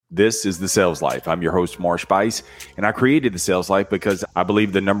This is The Sales Life. I'm your host, Marsh Bice, and I created The Sales Life because I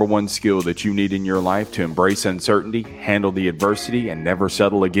believe the number one skill that you need in your life to embrace uncertainty, handle the adversity, and never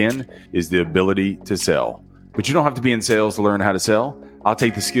settle again is the ability to sell. But you don't have to be in sales to learn how to sell. I'll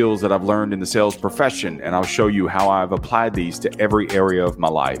take the skills that I've learned in the sales profession, and I'll show you how I've applied these to every area of my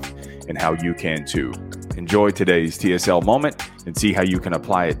life and how you can too. Enjoy today's TSL moment and see how you can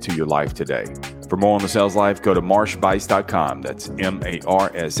apply it to your life today. For more on The Sales Life, go to marshbice.com. That's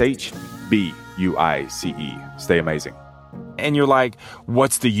MARSHBUICE. Stay amazing. And you're like,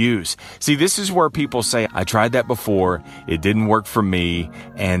 what's the use? See, this is where people say, I tried that before. It didn't work for me.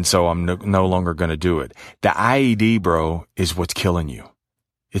 And so I'm no longer going to do it. The IED, bro, is what's killing you.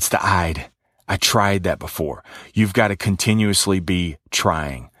 It's the IED. I tried that before. You've got to continuously be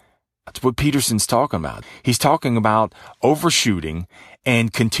trying. That's what Peterson's talking about. He's talking about overshooting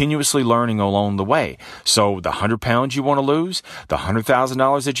and continuously learning along the way. So the 100 pounds you want to lose, the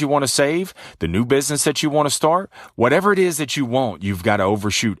 $100,000 that you want to save, the new business that you want to start, whatever it is that you want, you've got to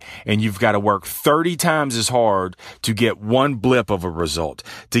overshoot, and you've got to work 30 times as hard to get one blip of a result,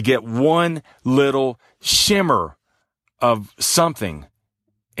 to get one little shimmer of something.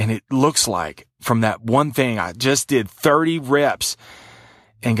 And it looks like from that one thing, I just did 30 reps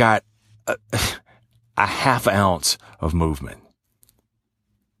and got a half ounce of movement.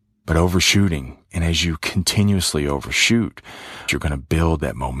 But overshooting, and as you continuously overshoot, you're going to build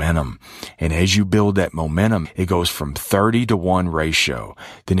that momentum. And as you build that momentum, it goes from 30-to-1 ratio.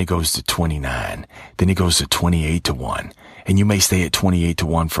 Then it goes to 29. Then it goes to 28-to-1. And you may stay at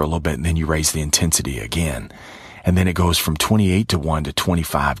 28-to-1 for a little bit, and then you raise the intensity again. And then it goes from 28-to-1 to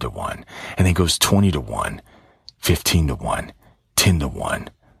 25-to-1. And then it goes 20-to-1, 15-to-1, 10-to-1,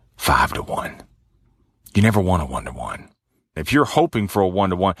 5-to-1. You never want a 1-to-1. If you're hoping for a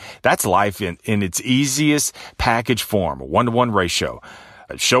 1-to-1, that's life in its easiest package form, a 1-to-1 ratio.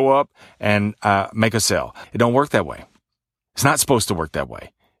 Show up and make a sale. It don't work that way. It's not supposed to work that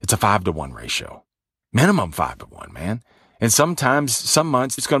way. It's a 5-to-1 ratio. Minimum 5-to-1, man. And sometimes, some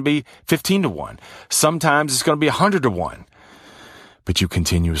months, it's going to be 15-to-1. Sometimes it's going to be 100-to-1. But you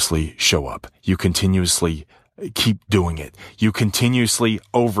continuously show up. You continuously keep doing it. You continuously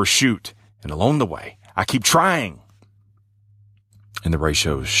overshoot. And along the way, I keep trying. And the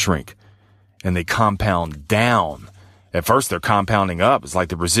ratios shrink and they compound down. At first, they're compounding up. It's like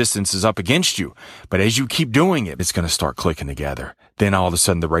the resistance is up against you. But as you keep doing it, it's going to start clicking together. Then all of a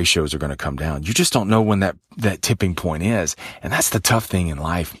sudden, the ratios are going to come down. You just don't know when that tipping point is. And that's the tough thing in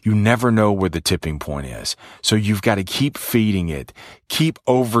life. You never know where the tipping point is. So you've got to keep feeding it, keep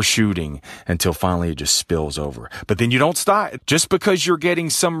overshooting until finally it just spills over. But then you don't stop. Just because you're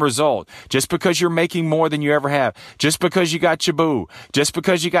getting some result, just because you're making more than you ever have, just because you got your boo, just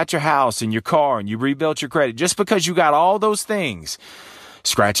because you got your house and your car and you rebuilt your credit, just because you got all those things,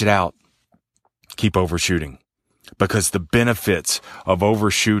 scratch it out. Keep overshooting. Because the benefits of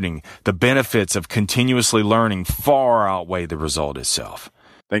overshooting, the benefits of continuously learning far outweigh the result itself.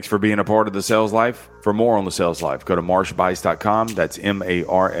 Thanks for being a part of The Sales Life. For more on The Sales Life, go to marshbice.com. That's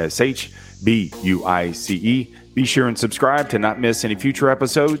MARSHBUICE. Be sure and subscribe to not miss any future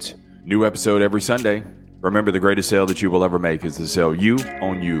episodes. New episode every Sunday. Remember, the greatest sale that you will ever make is to sell you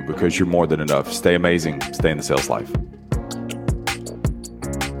on you, because you're more than enough. Stay amazing. Stay in The Sales Life.